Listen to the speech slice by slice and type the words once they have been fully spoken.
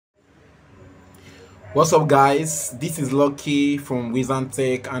What's up guys, this is Lucky from Wizard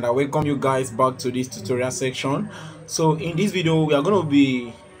Tech and I welcome you guys back to this tutorial section. So in this video we are going to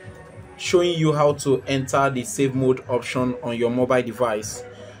be showing you how to enter the save mode option on your mobile device.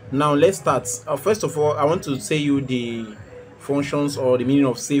 Now let's start. First of all, I want to tell you the functions or the meaning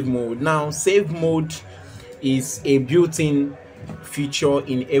of save mode. Now save mode is a built-in feature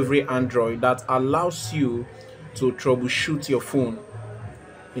in every Android that allows you to troubleshoot your phone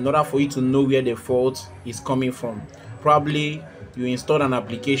in order for you to know where the fault is coming from. Probably you install an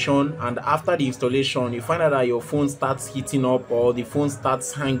application and after the installation you find out that your phone starts heating up or the phone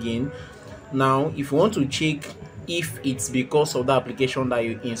starts hanging. Now if you want to check if it's because of the application that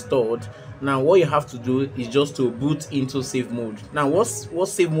you installed, now what you have to do is just to boot into save mode. Now what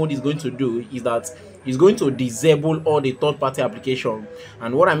save mode is going to do is that it's going to disable all the third-party application.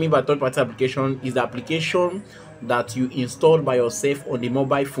 And what I mean by third-party application is the application that you installed by yourself on the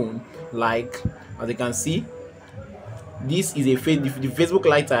mobile phone. Like as you can see, this is the Facebook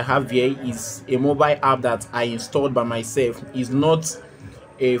Lite I have here is a mobile app that I installed by myself. It's not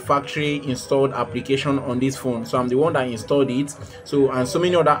a factory installed application on this phone, so I'm the one that installed it. So and so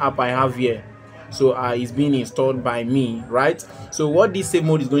many other app I have here, so it's being installed by me, right? So what this save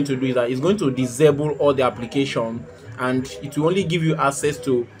mode is going to do is that it's going to disable all the application and it will only give you access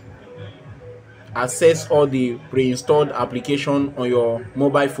to access all the pre-installed application on your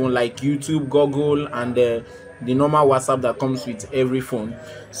mobile phone like YouTube, Google, and the normal WhatsApp that comes with every phone.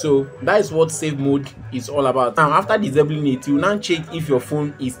 So that is what save mode is all about. Now after disabling it, you now check if your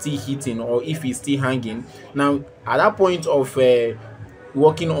phone is still heating or if it's still hanging. Now at that point of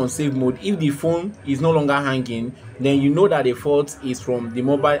working on save mode, if the phone is no longer hanging, then you know that the fault is from the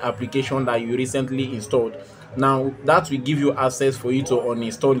mobile application that you recently installed. Now that will give you access for you to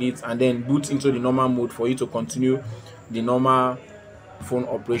uninstall it and then boot into the normal mode for you to continue the normal phone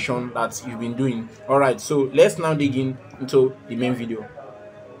operation that you've been doing. All right, so let's now dig into the main video.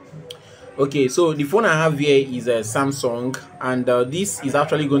 Okay, so the phone I have here is a Samsung, and this is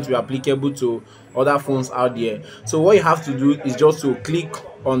actually going to be applicable to other phones out there. So what you have to do is just to click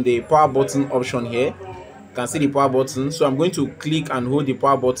on the power button option here. You can see the power button, so I'm going to click and hold the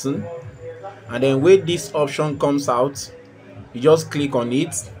power button, and then when this option comes out, you just click on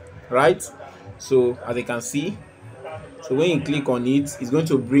it, right? So as you can see, so when you click on it, it's going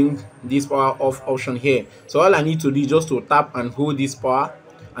to bring this power off option here. So all I need to do is just to tap and hold this power,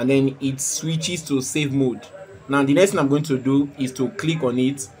 and then it switches to save mode. Now the next thing I'm going to do is to click on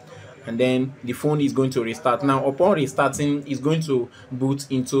it, and then the phone is going to restart. Now upon restarting, it's going to boot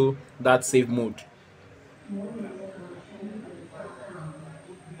into that save mode.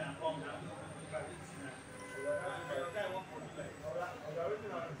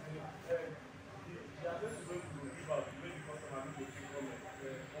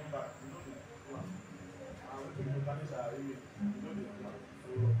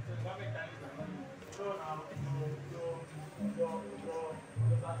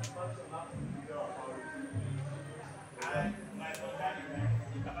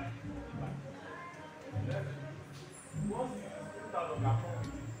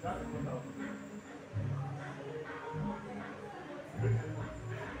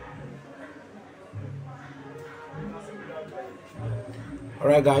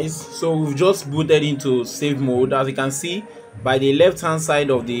 Alright guys, so we've just booted into save mode. As you can see by the left hand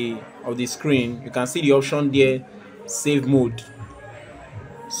side of the screen, you can see the option there, save mode.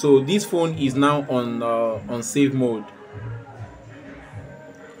 So this phone is now on save mode.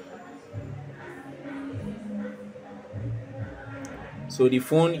 So the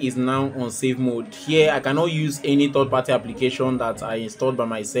phone is now on save mode. Here I cannot use any third-party application that I installed by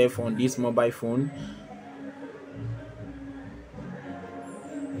myself on this mobile phone.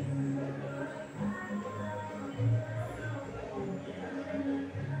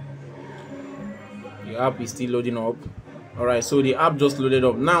 The app is still loading up. Alright, so the app just loaded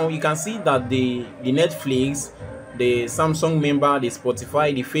up. Now you can see that the Netflix, the Samsung member, the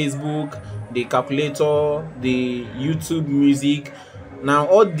Spotify, the Facebook, the calculator, the YouTube music, now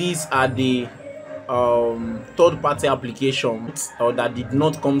all these are the third-party applications that did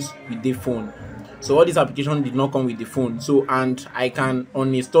not come with the phone. So all these applications did not come with the phone. So and I can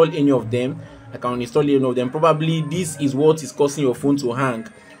uninstall any of them. Probably this is what is causing your phone to hang.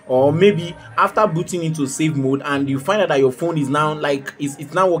 Or maybe after booting into save mode and you find out that your phone is now like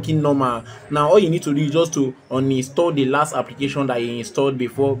it's now working normal. Now all you need to do is just to uninstall the last application that you installed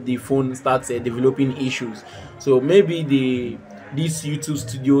before the phone starts developing issues. So maybe this YouTube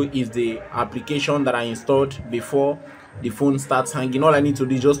Studio is the application that I installed before the phone starts hanging. All I need to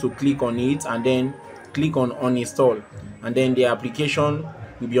do is just to click on it and then click on uninstall, and then the application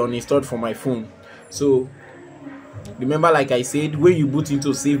will be uninstalled for my phone. So remember, like I said, when you boot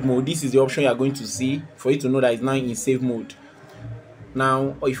into save mode, this is the option you are going to see for you to know that it's now in save mode.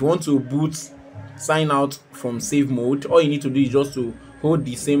 Now if you want to sign out from save mode, all you need to do is just to hold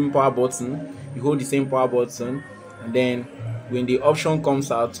the same power button. You hold the same power button, and then when the option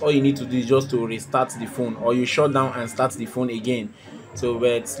comes out, all you need to do is just to restart the phone, or you shut down and start the phone again. So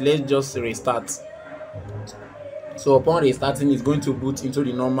but let's just restart. So upon restarting, it's going to boot into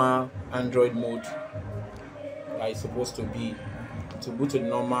the normal Android mode that it's supposed to be, to boot to the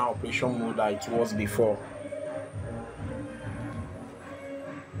normal operation mode that it was before.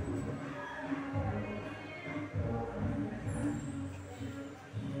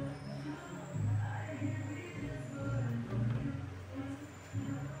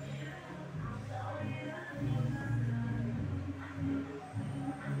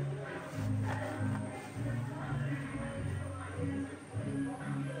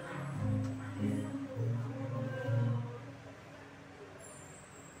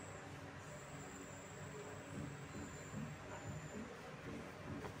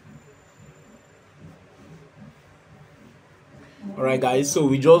 Alright guys, so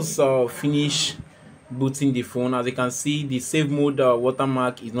we just finished booting the phone. As you can see, the save mode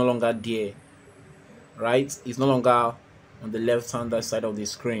watermark is no longer there, right? It's no longer on the left hand side of the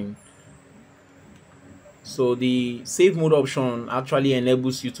screen. So the save mode option actually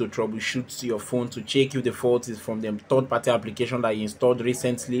enables you to troubleshoot your phone to check if the fault is from the third-party application that you installed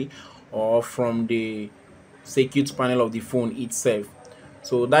recently or from the circuit panel of the phone itself.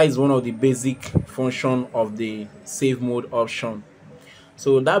 So that is one of the basic function of the save mode option.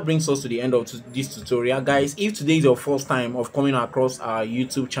 So that brings us to the end of this tutorial, guys. If today is your first time of coming across our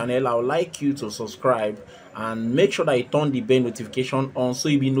YouTube channel, I would like you to subscribe and make sure that you turn the bell notification on so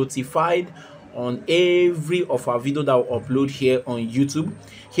you'll be notified on every of our video that we upload here on YouTube.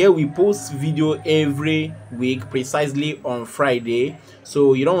 Here we post video every week, precisely on Friday,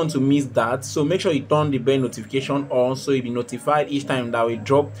 so you don't want to miss that. So make sure you turn the bell notification on so you'll be notified each time that we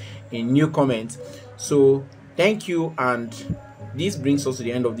drop a new comment. So thank you, and this brings us to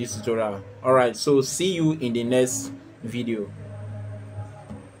the end of this tutorial. All right, so see you in the next video.